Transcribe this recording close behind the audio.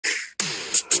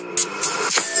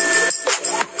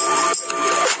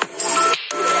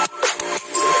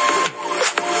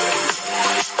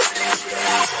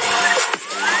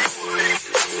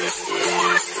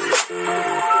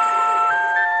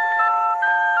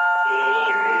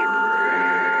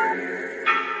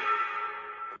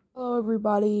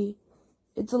everybody.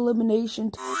 It's elimination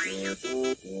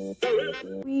time.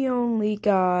 We only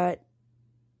got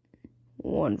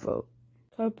one vote.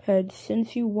 Cuphead,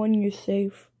 since you won, you're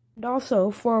safe. And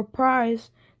also, for a prize,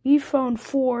 we found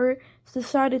 4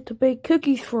 decided to bake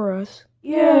cookies for us.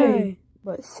 Yay!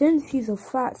 But since he's a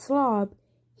fat slob,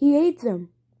 he ate them.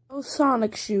 Oh,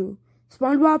 Sonic Shoe,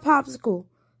 SpongeBob Popsicle,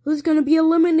 who's gonna be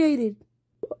eliminated?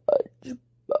 SpongeBob.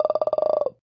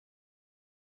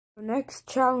 The next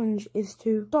challenge is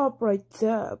to stop right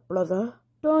there, brother.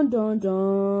 Dun dun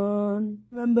dun.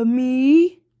 Remember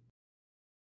me?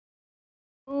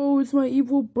 Oh, it's my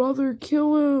evil brother.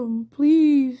 Kill him,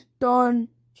 please. Done.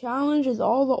 Challenge is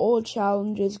all the old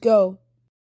challenges. Go.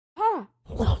 Ha!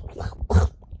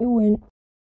 You win.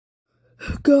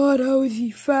 God, how is he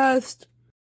fast?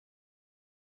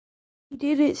 He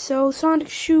did it, so Sonic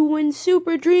Shoe wins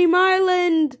Super Dream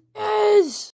Island.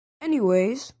 Yes!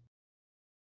 Anyways.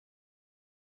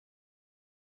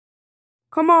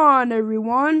 Come on,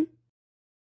 everyone.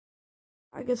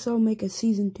 I guess I'll make a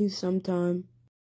season 2 sometime.